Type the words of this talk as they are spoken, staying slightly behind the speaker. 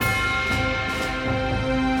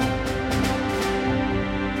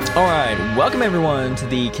All right, welcome everyone to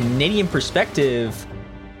the Canadian Perspective.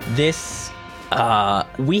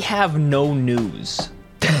 We have no news.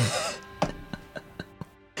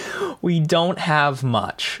 We don't have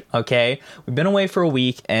much, okay? We've been away for a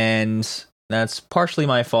week, and that's partially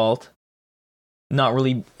my fault. Not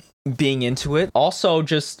really being into it. Also,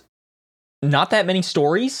 just not that many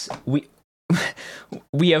stories.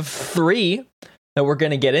 We have 3 that we're going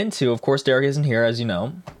to get into. Of course, Derek isn't here, as you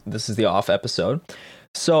know. This is the off episode.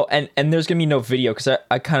 So, and there's going to be no video because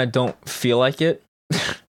I kind of don't feel like it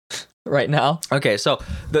right now. Okay, so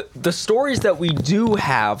the stories that we do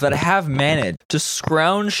have, that I have managed to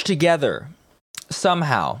scrounge together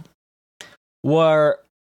somehow, were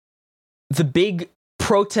the big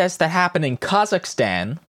protests that happened in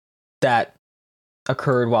Kazakhstan that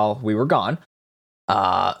occurred while we were gone,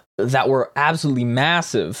 that were absolutely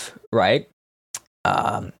massive, right?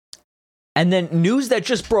 And then news that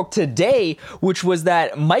just broke today, which was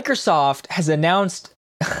that Microsoft has announced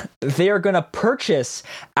they are going to purchase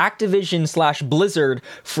Activision / Blizzard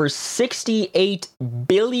for $68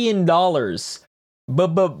 billion.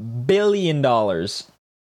 Billion,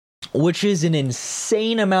 which is an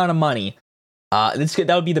insane amount of money. That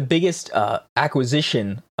would be the biggest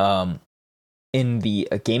acquisition in the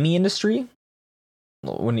gaming industry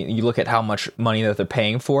when you look at how much money that they're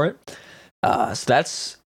paying for it. So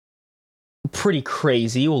that's pretty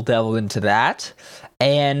crazy. We'll delve into that.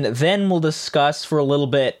 And then we'll discuss for a little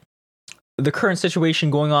bit the current situation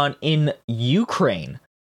going on in Ukraine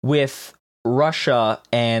with Russia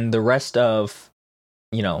and the rest of,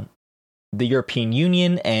 the European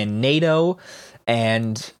Union and NATO.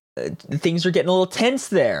 And things are getting a little tense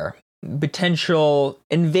there. Potential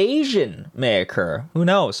invasion may occur. Who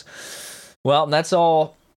knows? Well, that's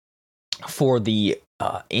all for the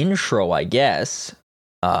intro, I guess.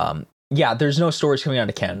 Yeah, there's no stories coming out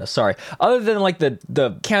of Canada, sorry. Other than,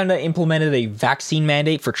 the Canada implemented a vaccine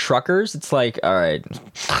mandate for truckers. It's like, all right.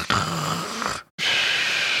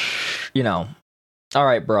 All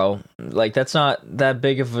right, bro. That's not that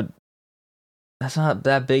big of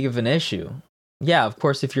an issue. Yeah, of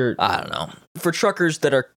course, if you're, I don't know. For truckers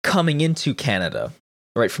that are coming into Canada,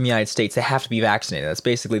 right, from the United States, they have to be vaccinated. That's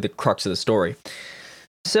basically the crux of the story.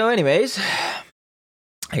 So anyways,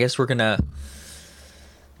 I guess we're gonna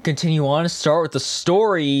continue on and start with the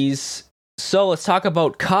stories. So let's talk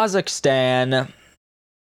about Kazakhstan.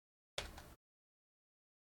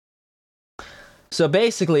 So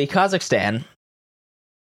basically, Kazakhstan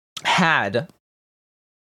had,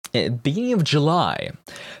 at the beginning of July,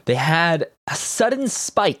 they had a sudden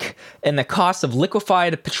spike in the cost of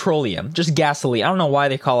liquefied petroleum, just gasoline. I don't know why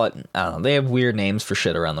they call it, I don't know, they have weird names for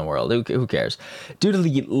shit around the world. Who cares? Due to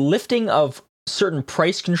the lifting of certain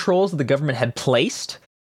price controls that the government had placed,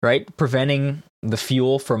 right, preventing the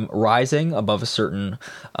fuel from rising above a certain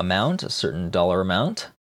amount, a certain dollar amount.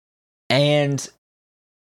 And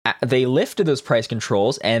they lifted those price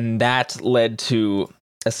controls, and that led to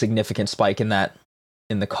a significant spike in the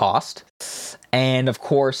cost. And of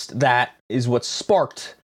course, that is what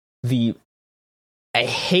sparked a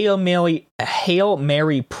Hail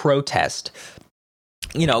Mary protest.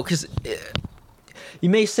 Because you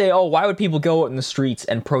may say, oh, why would people go out in the streets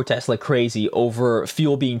and protest like crazy over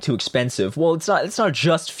fuel being too expensive? Well, it's not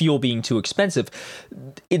just fuel being too expensive.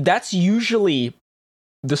 That's usually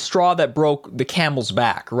the straw that broke the camel's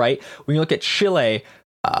back, right? When you look at Chile,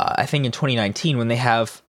 I think in 2019, when they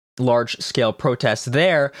have large-scale protests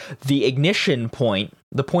there, the point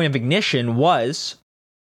of ignition was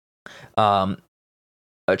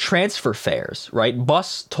transfer fares, right?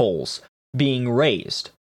 Bus tolls being raised.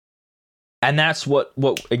 And that's what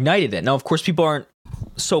ignited it. Now, of course, people aren't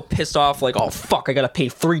so pissed off like, oh, fuck, I gotta pay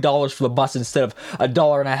 $3 for the bus instead of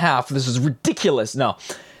 $1.50. This is ridiculous. No.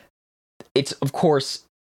 It's, of course,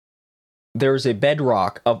 there's a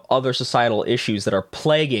bedrock of other societal issues that are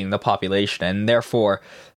plaguing the population, and therefore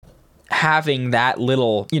having that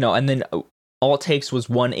little, and then all it takes was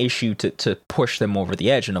one issue to push them over the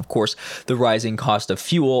edge. And, of course, the rising cost of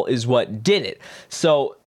fuel is what did it.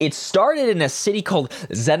 So it started in a city called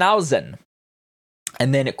Zanauzen.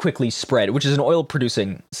 And then it quickly spread, which is an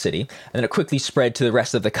oil-producing city, and then it quickly spread to the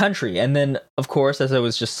rest of the country. And then, of course, as I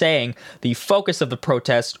was just saying, the focus of the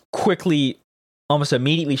protest quickly, almost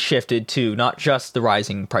immediately shifted to not just the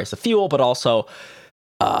rising price of fuel, but also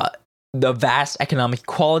the vast economic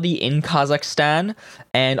equality in Kazakhstan,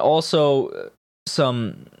 and also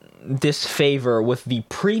some disfavor with the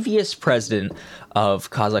previous president of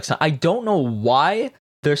Kazakhstan. I don't know why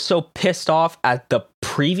they're so pissed off at the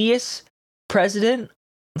previous president.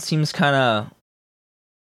 It seems kind of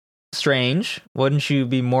strange. Wouldn't you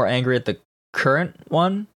be more angry at the current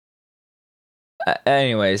one?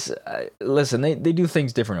 Anyways, listen, they do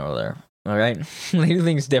things different over there. All right, they do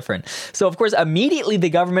things different. So of course, immediately the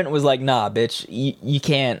government was like, "Nah, bitch, you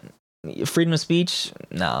can't. Freedom of speech,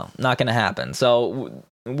 no, not gonna happen." So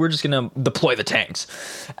we're just gonna deploy the tanks,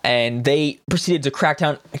 and they proceeded to crack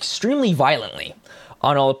down extremely violently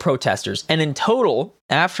on all the protesters. And in total,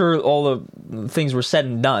 after all the things were said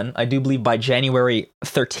and done, I do believe by January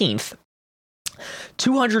 13th,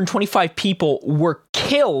 225 people were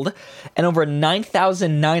killed and over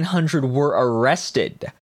 9,900 were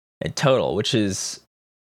arrested in total, which is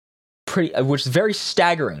very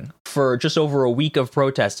staggering for just over a week of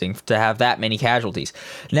protesting to have that many casualties.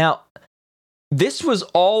 Now, this was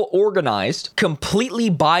all organized completely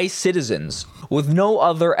by citizens with no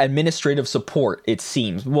other administrative support, it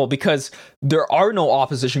seems. Well, because there are no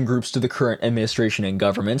opposition groups to the current administration and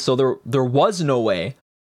government, so there was no way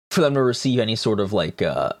for them to receive any sort of like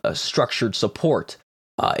a structured support.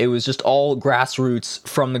 It was just all grassroots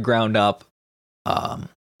from the ground up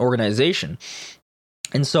organization.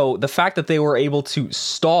 And so the fact that they were able to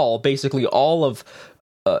stall basically all of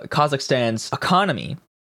Kazakhstan's economy,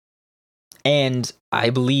 and I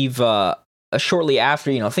believe shortly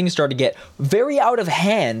after, things started to get very out of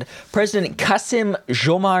hand, President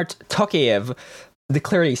Kassym-Jomart Tokayev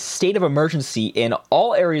declared a state of emergency in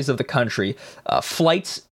all areas of the country.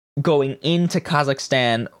 Flights going into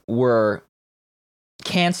Kazakhstan were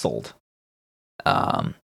canceled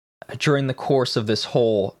during the course of this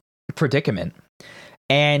whole predicament.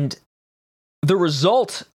 And the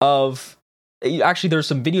result of... Actually, there's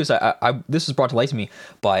some videos. This was brought to light to me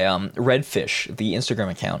by Redfish, the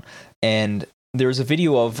Instagram account, and there's a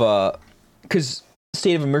video of because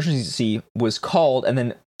state of emergency was called, and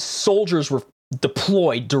then soldiers were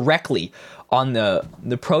deployed directly on the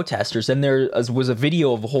protesters, and there was a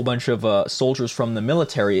video of a whole bunch of soldiers from the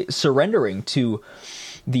military surrendering to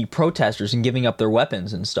the protesters and giving up their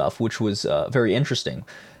weapons and stuff, which was very interesting.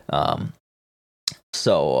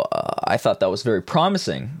 So I thought that was very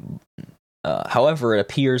promising. However, it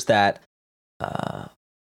appears that, other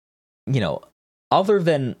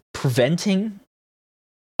than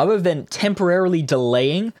temporarily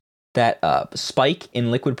delaying that spike in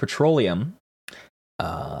liquid petroleum,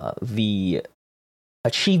 the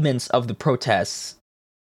achievements of the protests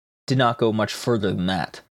did not go much further than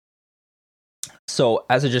that. So,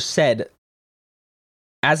 as I just said,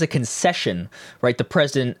 as a concession, right, the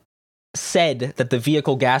president said that the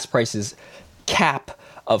vehicle gas prices cap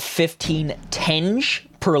of 15 tenge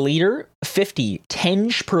per liter, 50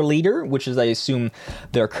 tenge per liter, which is, I assume,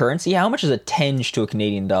 their currency. How much is a tenge to a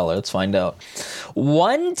Canadian dollar? Let's find out.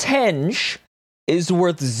 One tenge is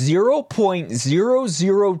worth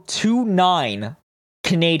 0.0029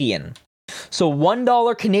 Canadian. So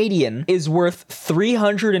 $1 Canadian is worth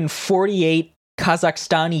 348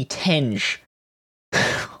 Kazakhstani tenge.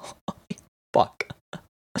 Fuck.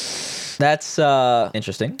 That's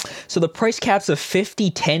interesting. So the price caps of 50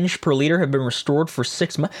 tenge per liter have been restored for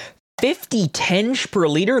 6 months. 50 tenge per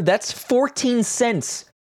liter? That's 14 cents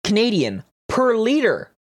Canadian per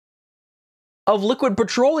liter of liquid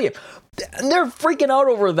petroleum. They're freaking out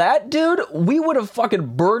over that, dude. We would have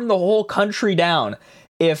fucking burned the whole country down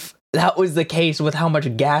if that was the case with how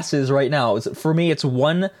much gas is right now. For me, it's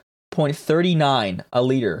 1.39 a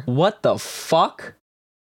liter. What the fuck?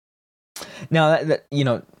 Now,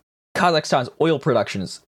 Kazakhstan's oil production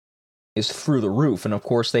is through the roof, and of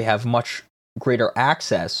course they have much greater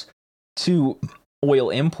access to oil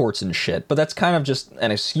imports and shit, but that's kind of just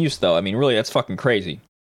an excuse, though. I mean, really, that's fucking crazy.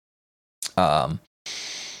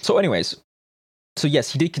 So anyways,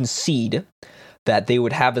 yes, he did concede that they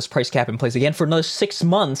would have this price cap in place again for another 6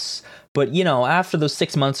 months, but, after those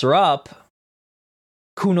 6 months are up,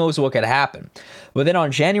 who knows what could happen. But then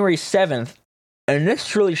on January 7th, and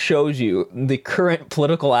this really shows you the current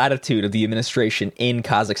political attitude of the administration in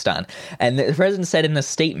Kazakhstan. And the president said in a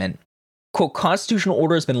statement, quote, "Constitutional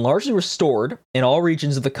order has been largely restored in all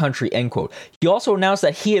regions of the country," end quote. He also announced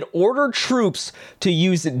that he had ordered troops to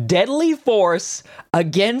use deadly force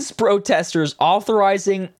against protesters,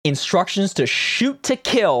 authorizing instructions to shoot to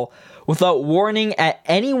kill without warning at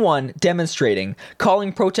anyone demonstrating,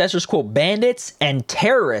 calling protesters, quote, "bandits and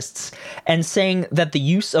terrorists," and saying that the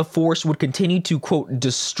use of force would continue to, quote,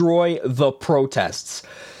 "destroy the protests."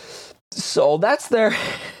 So that's their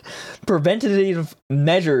preventative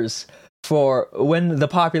measures for when the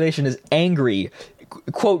population is angry,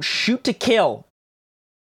 quote, "shoot to kill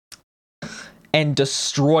and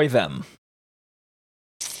destroy them."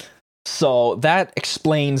 So that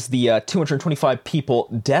explains the 225 people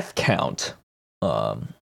death count.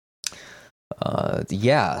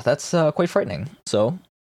 Yeah, that's quite frightening. So,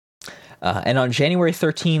 And on January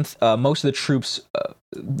 13th, most of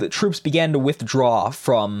the troops began to withdraw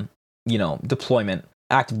from,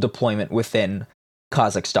 active deployment within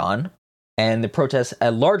Kazakhstan, and the protests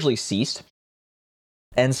had largely ceased.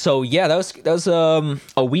 And so, yeah, that was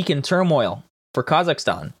a week in turmoil for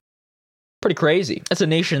Kazakhstan. Pretty crazy. It's a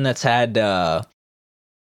nation that's had the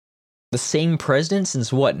same president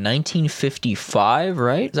since, 1955,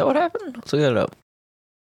 right? Is that what happened? Let's look that up.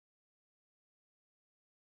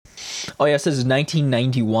 Oh, yeah, it says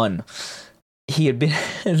 1991. He had been,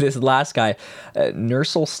 this last guy,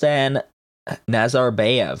 Nursultan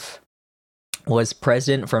Nazarbayev, was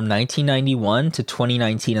president from 1991 to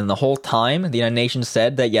 2019, and the whole time the United Nations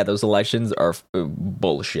said that, yeah, those elections are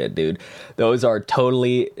bullshit, dude. Those are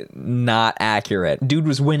totally not accurate. Dude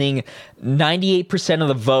was winning 98% of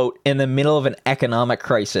the vote in the middle of an economic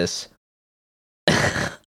crisis.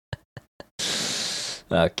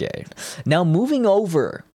 Okay. Now moving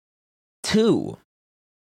over to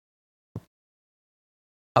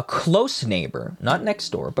a close neighbor, not next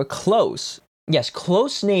door, but close. Yes,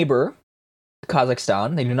 close neighbor,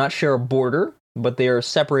 Kazakhstan. They do not share a border, but they are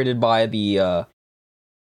separated by the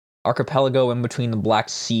archipelago in between the Black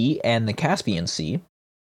Sea and the Caspian Sea,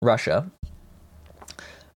 Russia.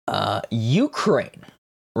 Ukraine,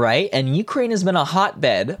 right? And Ukraine has been a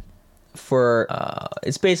hotbed for,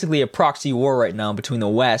 it's basically a proxy war right now between the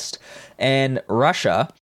West and Russia,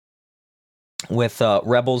 with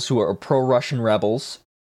rebels who are pro-Russian rebels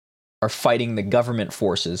are fighting the government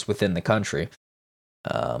forces within the country.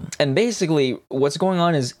 And basically, what's going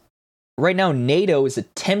on is, right now, NATO is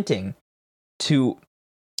attempting to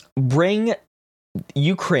bring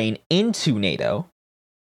Ukraine into NATO,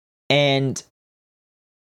 and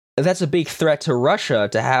that's a big threat to Russia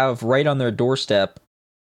to have right on their doorstep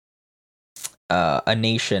a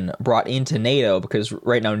nation brought into NATO, because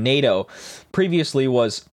right now NATO previously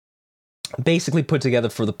was basically put together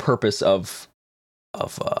for the purpose of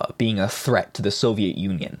being a threat to the Soviet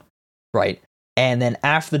Union, right? And then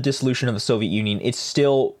after the dissolution of the Soviet Union, it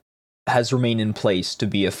still has remained in place to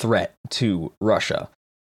be a threat to Russia.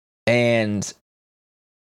 And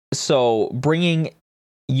so bringing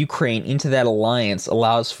Ukraine into that alliance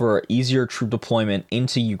allows for easier troop deployment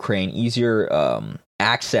into Ukraine, easier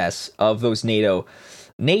access of those NATO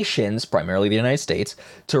nations, primarily the United States,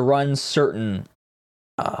 to run certain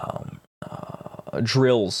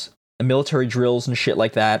drills, military drills and shit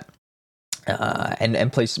like that.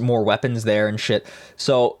 And place more weapons there and shit.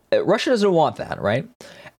 So Russia doesn't want that, right?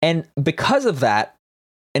 And because of that,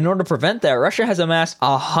 in order to prevent that, Russia has amassed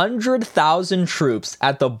 100,000 troops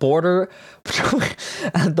at the border,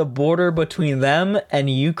 between them and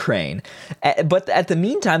Ukraine. But at the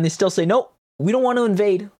meantime, they still say, no, we don't want to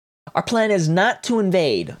invade. Our plan is not to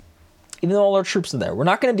invade, even though all our troops are there. We're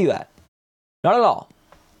not going to do that. Not at all.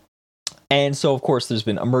 And so, of course, there's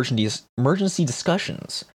been emergency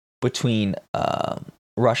discussions between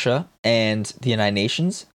Russia and the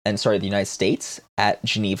the United States at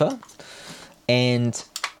Geneva, and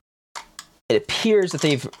it appears that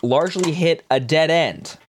they've largely hit a dead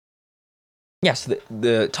end. Yes,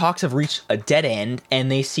 the talks have reached a dead end,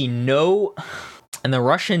 and they see no. And the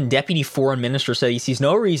Russian deputy foreign minister said he sees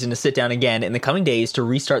no reason to sit down again in the coming days to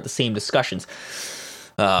restart the same discussions.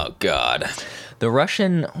 Oh God, the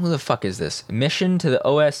Russian, who the fuck is this? Mission to the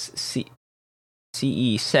OSCE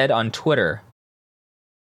said on Twitter,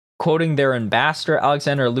 quoting their ambassador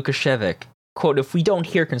Alexander Lukashevich, quote, "If we don't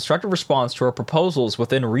hear constructive response to our proposals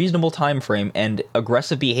within a reasonable time frame and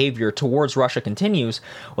aggressive behavior towards Russia continues,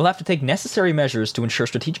 we'll have to take necessary measures to ensure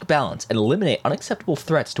strategic balance and eliminate unacceptable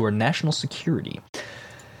threats to our national security."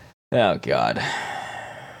 Oh God.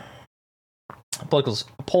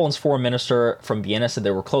 Poland's foreign minister from Vienna said they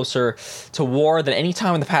were closer to war than any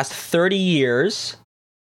time in the past 30 years.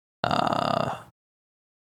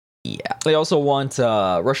 Yeah. They also want,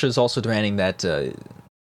 Russia is also demanding that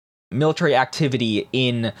military activity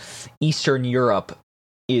in Eastern Europe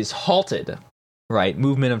is halted, right?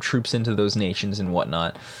 Movement of troops into those nations and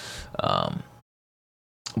whatnot.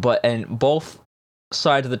 And both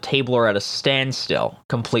sides of the table are at a standstill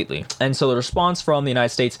completely. And so the response from the United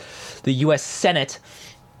States, the U.S. Senate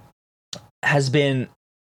has been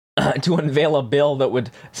to unveil a bill that would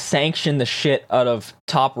sanction the shit out of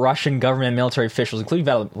top Russian government and military officials, including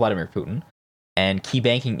Vladimir Putin, and key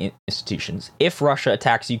banking institutions, if Russia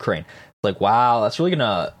attacks Ukraine. Like, wow, that's really going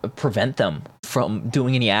to prevent them from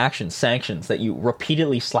doing any actions, sanctions that you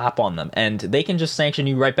repeatedly slap on them. And they can just sanction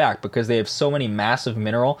you right back because they have so many massive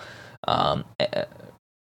mineral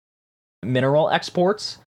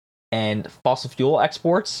exports and fossil fuel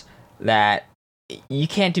exports that you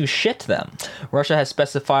can't do shit to them. Russia has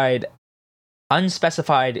specified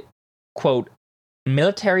unspecified quote,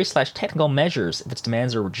 military/technical measures if its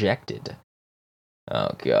demands are rejected.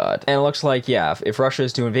 Oh, God. And it looks like, yeah, if Russia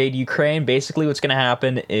is to invade Ukraine, basically what's going to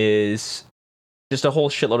happen is just a whole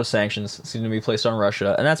shitload of sanctions is going to be placed on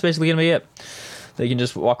Russia, and that's basically going to be it. They can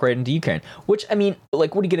just walk right into Ukraine. Which, I mean,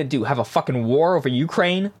 like, what are you going to do? Have a fucking war over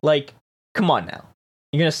Ukraine? Like, come on now.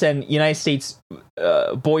 You're going to send United States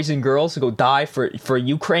boys and girls to go die for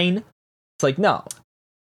Ukraine? It's like, no.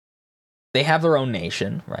 They have their own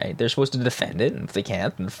nation, right? They're supposed to defend it, and if they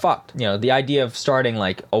can't, then fucked. You know, the idea of starting,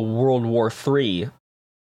 like, a World War III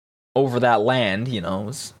over that land, you know,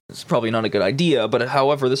 is probably not a good idea, but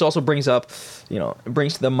however, this also brings up, you know, it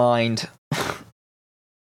brings to the mind,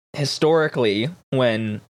 historically,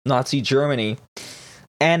 when Nazi Germany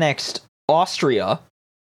annexed Austria,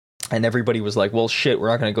 and everybody was like, well, shit, we're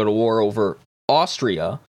not going to go to war over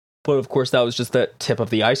Austria, but of course, that was just the tip of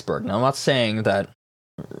the iceberg. Now, I'm not saying that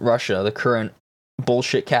Russia, the current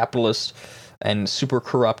bullshit capitalist and super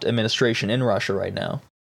corrupt administration in Russia right now,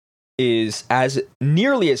 is as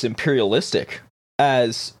nearly as imperialistic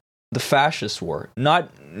as the fascists were. Not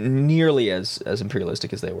nearly as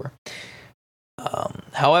imperialistic as they were.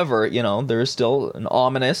 However, you know, there is still an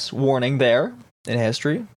ominous warning there in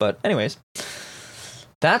history. But anyways,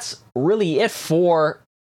 that's really it for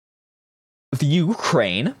the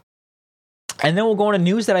Ukraine. And then we'll go on to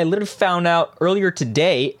news that I literally found out earlier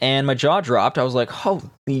today, and my jaw dropped. I was like,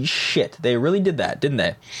 holy shit, they really did that, didn't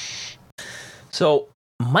they? So,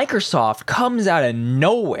 Microsoft comes out of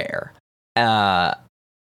nowhere,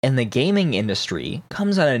 in the gaming industry,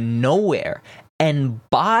 comes out of nowhere, and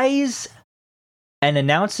buys and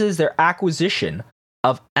announces their acquisition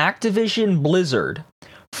of Activision Blizzard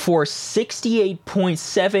for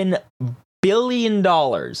 $68.7 billion.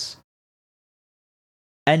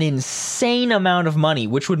 An insane amount of money,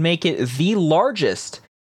 which would make it the largest.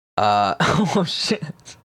 Oh shit.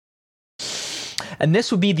 And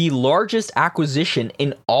this would be the largest acquisition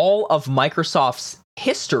in all of Microsoft's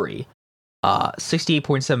history.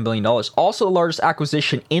 $68.7 billion. Also the largest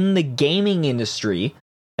acquisition in the gaming industry,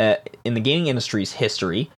 in the gaming industry's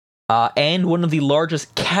history. And one of the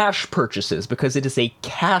largest cash purchases, because it is a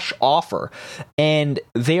cash offer. And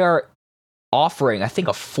they are offering, I think,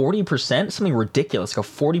 a 40%, something ridiculous, like a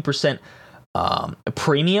 40%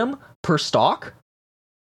 premium per stock,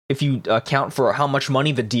 if you account for how much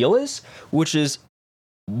money the deal is, which is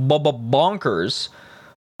bonkers.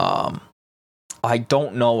 I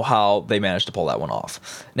don't know how they managed to pull that one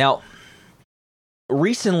off. Now,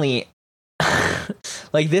 recently,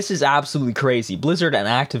 like, this is absolutely crazy. Blizzard and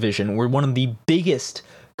Activision were one of the biggest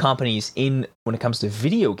companies when it comes to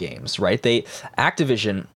video games, right?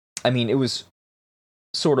 Activision, I mean, it was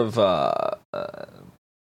sort of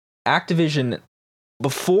Activision,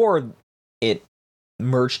 before it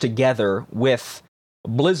merged together with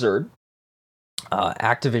Blizzard.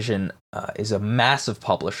 Activision is a massive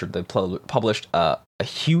publisher. They published a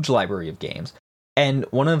huge library of games, and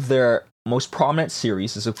one of their most prominent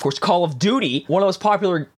series is, of course, Call of Duty, one of the most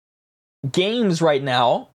popular games right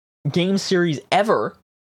now, game series ever.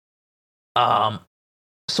 So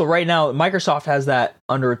right now, Microsoft has that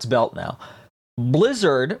under its belt now.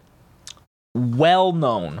 Blizzard, well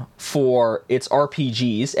known for its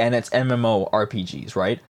RPGs and its MMO RPGs,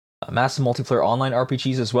 right? Massive multiplayer online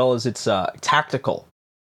RPGs, as well as its tactical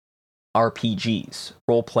RPGs,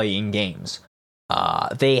 role-playing games.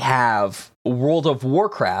 They have World of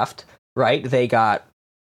Warcraft, right? They got,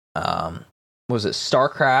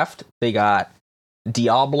 StarCraft? They got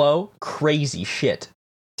Diablo. Crazy shit.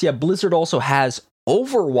 So yeah, Blizzard also has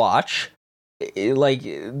Overwatch. Like,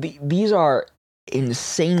 these are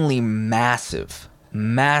insanely massive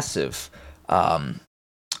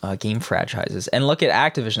game franchises. And look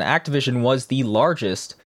at Activision. Activision was the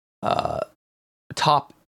largest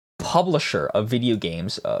top publisher of video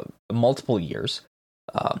games multiple years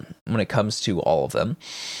when it comes to all of them.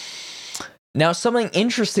 Now, something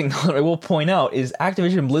interesting that I will point out is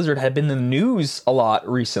Activision Blizzard had been in the news a lot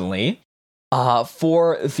recently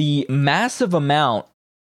for the massive amount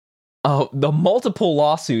of the multiple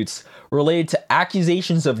lawsuits related to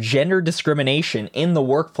accusations of gender discrimination in the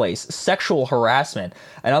workplace, sexual harassment,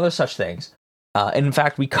 and other such things. And in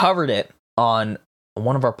fact, we covered it on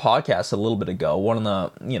one of our podcasts a little bit ago. One of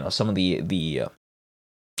the, some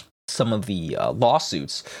of the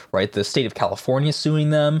lawsuits, right? The state of California suing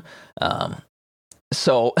them.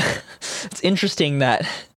 So it's interesting that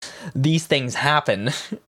these things happen.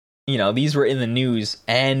 These were in the news,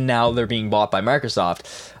 and now they're being bought by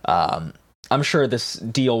Microsoft. I'm sure this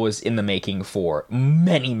deal was in the making for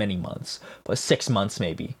many, many months, but 6 months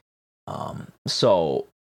maybe. So,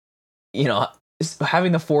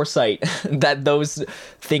 having the foresight that those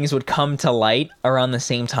things would come to light around the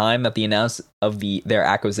same time that the announcement of their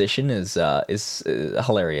acquisition is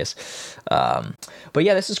hilarious. But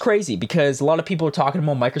yeah, this is crazy because a lot of people are talking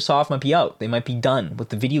about Microsoft might be out. They might be done with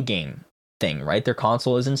the video game thing, right? Their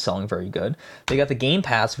console isn't selling very good. They got the Game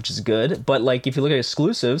Pass, which is good, but like if you look at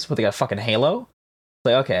exclusives, they got fucking Halo.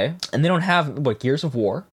 Like, okay, and they don't have Gears of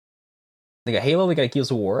War. They got Halo, they got Gears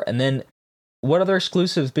of War, and then what other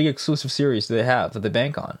big exclusive series do they have that they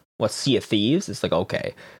bank on? What, Sea of Thieves? It's like,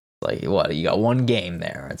 okay, like what? You got one game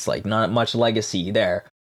there. It's like not much legacy there.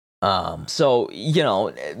 So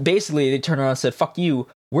basically they turned around and said, "Fuck you.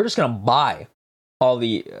 We're just gonna buy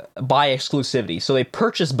buy exclusivity." So they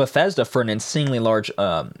purchased Bethesda for an insanely large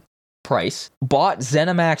price. Bought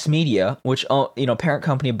ZeniMax Media, which parent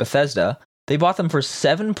company of Bethesda. They bought them for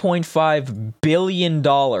 $7.5 billion in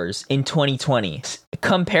 2020,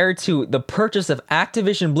 compared to the purchase of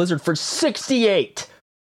Activision Blizzard for $68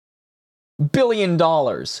 billion.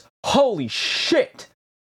 Holy shit.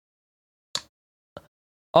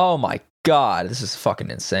 Oh my god, this is fucking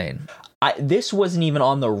insane. This wasn't even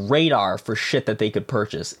on the radar for shit that they could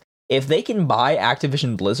purchase. If they can buy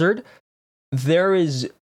Activision Blizzard, there is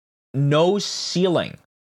no ceiling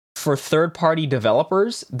for third-party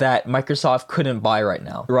developers that Microsoft couldn't buy right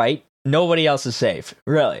now, right? Nobody else is safe,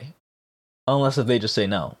 really. Unless if they just say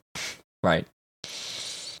no, right?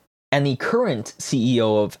 And the current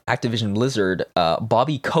CEO of Activision Blizzard,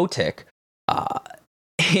 Bobby Kotick,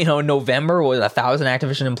 in November, 1,000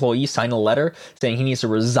 Activision employees signed a letter saying he needs to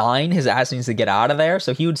resign. His ass needs to get out of there.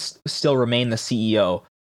 So he would still remain the CEO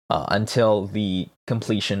until the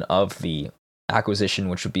completion of the acquisition,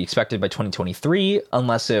 which would be expected by 2023,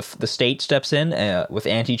 unless if the state steps in with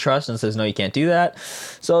antitrust and says, no, you can't do that.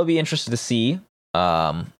 So I'll be interested to see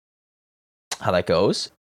how that goes.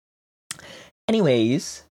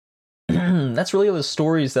 Anyways, that's really all the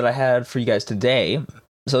stories that I had for you guys today.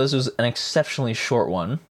 So this was an exceptionally short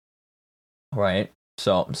one, right?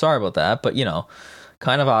 So I'm sorry about that, but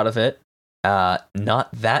kind of out of it. Not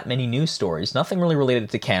that many news stories, nothing really related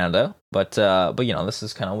to Canada, but this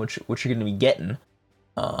is kind of what you're going to be getting.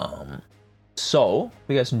 So if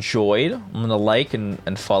you guys enjoyed, I'm going to like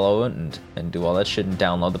and follow and do all that shit and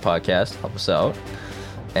download the podcast, help us out.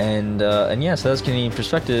 And yeah, so that's Canadian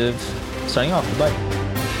Perspective, signing off. Goodbye.